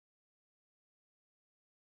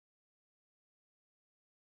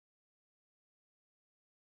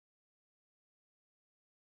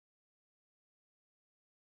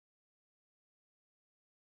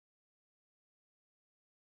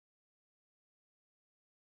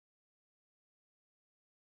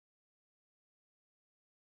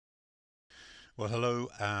Well, hello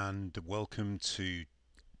and welcome to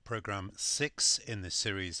program 6 in this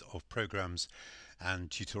series of programs and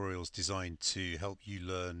tutorials designed to help you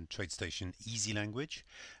learn TradeStation Easy Language.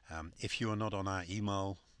 If you are not on our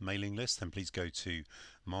email mailing list, then please go to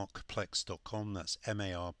markplex.com. That's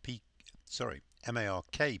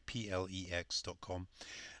markplex.com,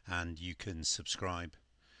 and you can subscribe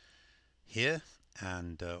here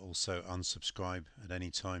and also unsubscribe at any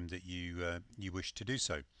time that you wish to do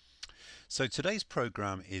so. So today's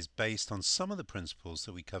program is based on some of the principles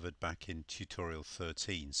that we covered back in tutorial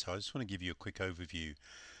 13. So I just want to give you a quick overview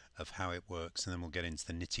of how it works, and then we'll get into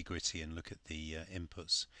the nitty-gritty and look at the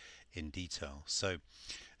inputs in detail. So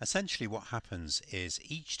essentially what happens is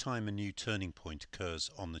each time a new turning point occurs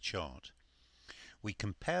on the chart, we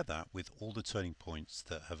compare that with all the turning points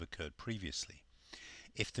that have occurred previously.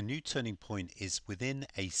 If the new turning point is within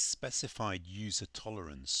a specified user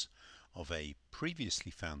tolerance of a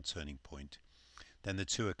previously found turning point, then the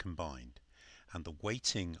two are combined, and the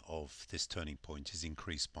weighting of this turning point is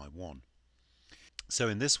increased by 1. So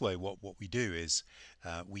in this way, what we do is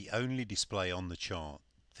we only display on the chart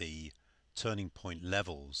the turning point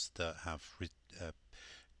levels that have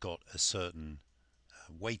got a certain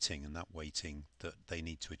weighting, and that weighting that they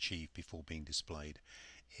need to achieve before being displayed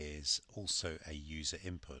is also a user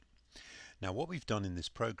input. Now what we've done in this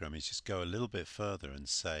program is just go a little bit further and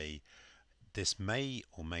say this may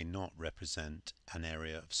or may not represent an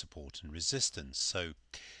area of support and resistance. So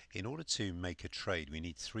in order to make a trade, we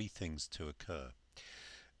need three things to occur.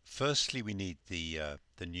 Firstly, we need a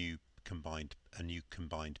new combined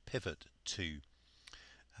pivot to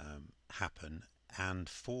happen, and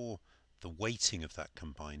for the weighting of that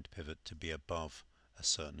combined pivot to be above a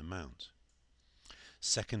certain amount.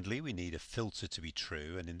 Secondly, we need a filter to be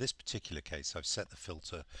true, and in this particular case I've set the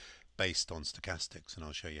filter based on stochastics, and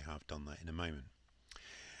I'll show you how I've done that in a moment.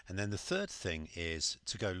 And then the third thing is,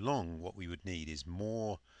 to go long, what we would need is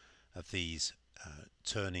more of these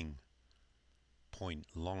turning point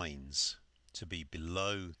lines to be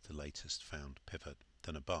below the latest found pivot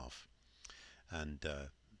than above. And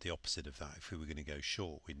the opposite of that, if we were going to go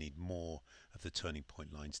short, we'd need more of the turning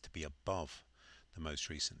point lines to be above the most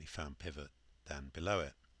recently found pivot than below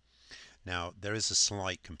it. Now there is a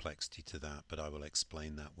slight complexity to that, but I will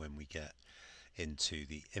explain that when we get into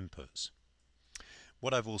the inputs.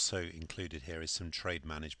 What I've also included here is some trade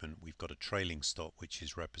management. We've got a trailing stop, which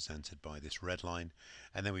is represented by this red line,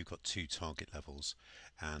 and then we've got two target levels,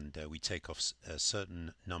 and we take off a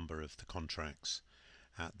certain number of the contracts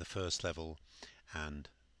at the first level and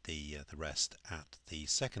the rest at the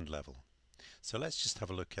second level. So let's just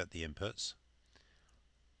have a look at the inputs.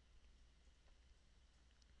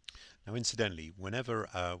 Now incidentally, whenever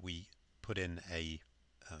we put in a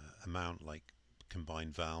amount like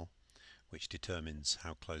combined val, which determines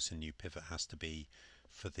how close a new pivot has to be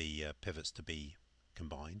for the pivots to be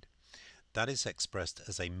combined, that is expressed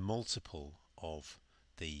as a multiple of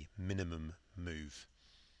the minimum move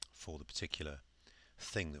for the particular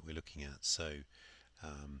thing that we're looking at. So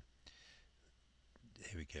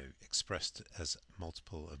here we go, expressed as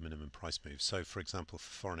multiple of minimum price moves. So for example, for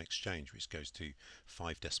foreign exchange, which goes to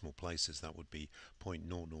 5 decimal places, that would be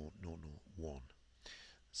 0.00001.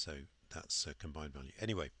 So that's a combined value.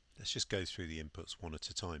 Anyway, let's just go through the inputs one at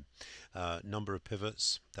a time. Number of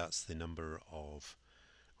pivots, that's the number of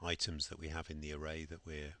items that we have in the array that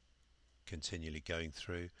we're continually going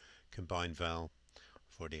through. Combined val,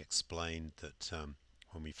 I've already explained that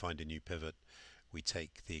when we find a new pivot, we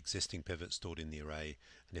take the existing pivot stored in the array,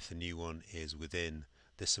 and if the new one is within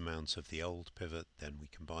this amount of the old pivot, then we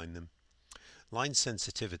combine them. Line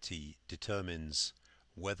sensitivity determines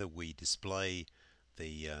whether we display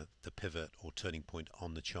the pivot or turning point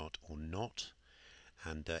on the chart or not,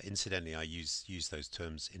 and incidentally I use those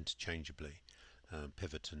terms interchangeably,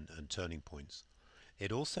 pivot and turning points.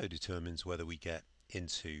 It also determines whether we get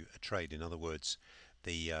into a trade. In other words,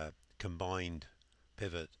 the combined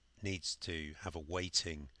pivot needs to have a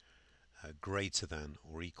weighting greater than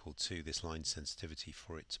or equal to this line sensitivity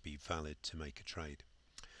for it to be valid to make a trade.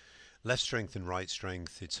 Left strength and right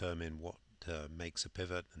strength determine what makes a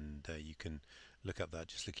pivot, and you can look up that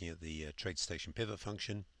just looking at the TradeStation pivot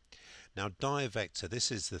function. Now DirVector,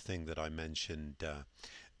 this is the thing that I mentioned.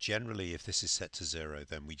 Generally, if this is set to 0,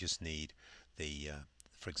 then we just need the,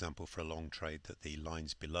 for example, for a long trade, that the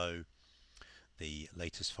lines below the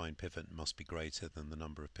latest found pivot must be greater than the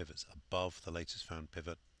number of pivots above the latest found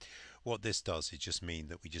pivot. What this does is just mean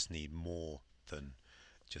that we just need more than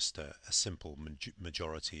just a simple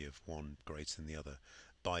majority of one greater than the other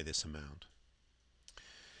by this amount.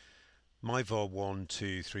 My var 1,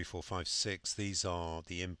 2, 3, 4, 5, 6, these are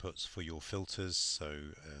the inputs for your filters, so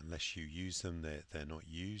unless you use them, they're not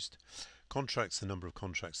used. Contracts, the number of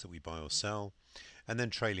contracts that we buy or sell. And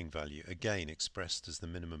then trailing value, again expressed as the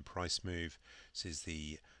minimum price move. This is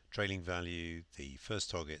the trailing value, the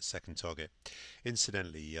first target, second target.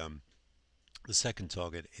 Incidentally, the second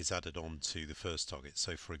target is added on to the first target.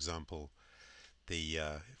 So for example,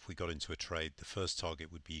 if we got into a trade, the first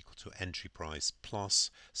target would be equal to entry price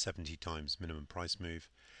plus 70 times minimum price move.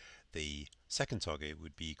 The second target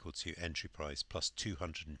would be equal to entry price plus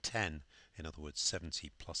 210, in other words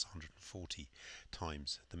 70 plus 140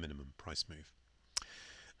 times the minimum price move.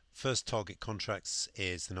 First target contracts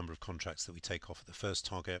is the number of contracts that we take off at the first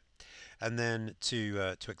target. And then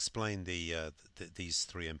to explain these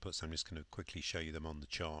three inputs, I'm just going to quickly show you them on the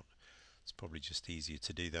chart. It's probably just easier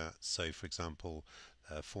to do that. So for example,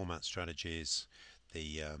 format strategies,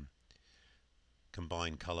 the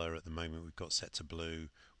combine color at the moment we've got set to blue.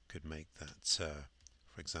 Could make that,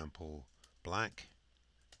 for example, black.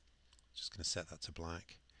 Just going to set that to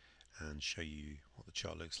black and show you what the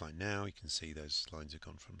chart looks like now. You can see those lines have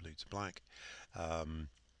gone from blue to black.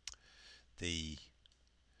 The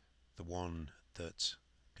one that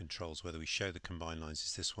controls whether we show the combined lines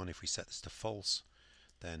is this one. If we set this to false,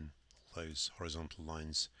 then all those horizontal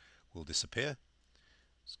lines will disappear.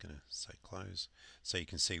 Just going to say close. So you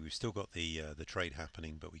can see we've still got the trade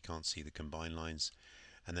happening, but we can't see the combined lines.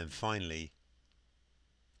 And then finally,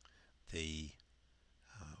 the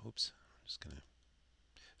oops, I'm just going to.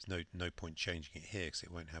 There's no point changing it here because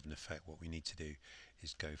it won't have an effect. What we need to do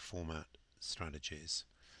is go format strategies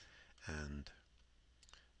and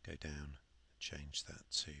go down, change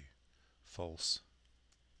that to false,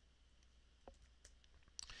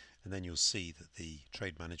 and then you'll see that the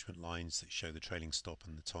trade management lines that show the trailing stop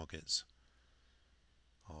and the targets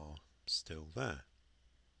are still there.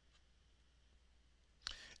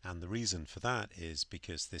 And the reason for that is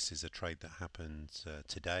because this is a trade that happened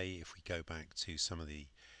today. If we go back to some of the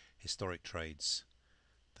historic trades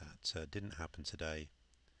that didn't happen today,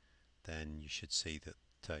 then you should see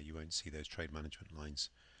that you won't see those trade management lines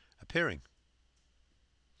appearing.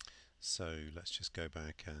 So let's just go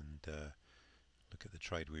back and look at the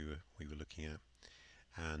trade we were looking at,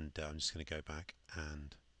 and I'm just going to go back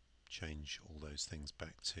and change all those things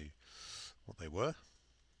back to what they were.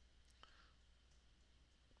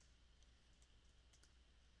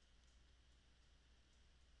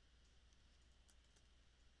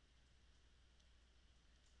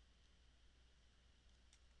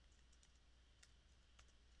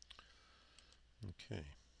 Okay.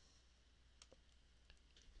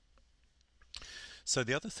 So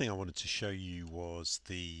the other thing I wanted to show you was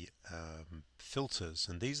the filters,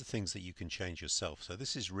 and these are things that you can change yourself. So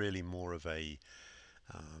this is really more of a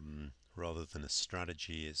rather than a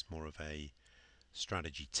strategy, it's more of a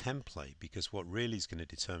strategy template, because what really is going to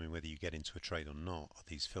determine whether you get into a trade or not are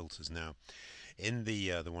these filters. Now in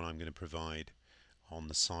the one I'm going to provide on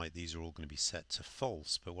the site, these are all going to be set to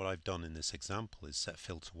false, but what I've done in this example is set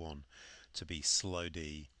filter 1 to be slow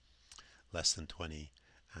D less than 20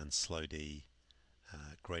 and slow D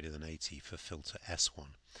greater than 80 for filter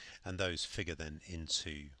S1, and those figure then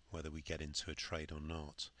into whether we get into a trade or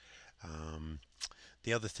not.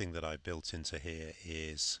 The other thing that I built into here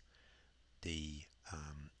is the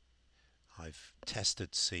I've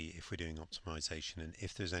tested to see if we're doing optimization, and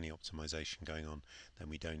if there's any optimization going on, then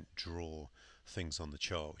we don't draw things on the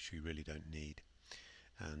chart, which we really don't need,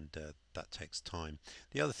 and that takes time.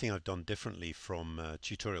 The other thing I've done differently from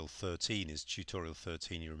tutorial 13 is tutorial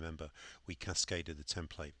 13, you remember, we cascaded the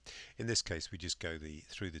template. In this case we just go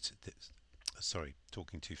through sorry,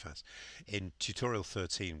 talking too fast. In tutorial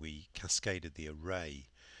 13 we cascaded the array.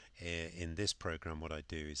 In this program what I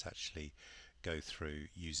do is actually go through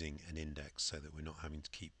using an index so that we're not having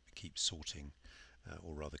to keep sorting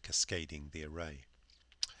or rather cascading the array.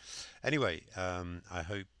 Anyway, I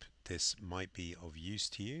hope this might be of use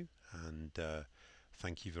to you, and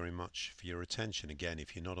thank you very much for your attention. Again,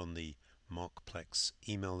 if you're not on the Markplex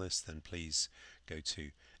email list, then please go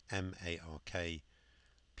to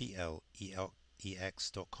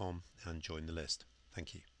markplex.com and join the list.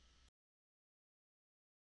 Thank you.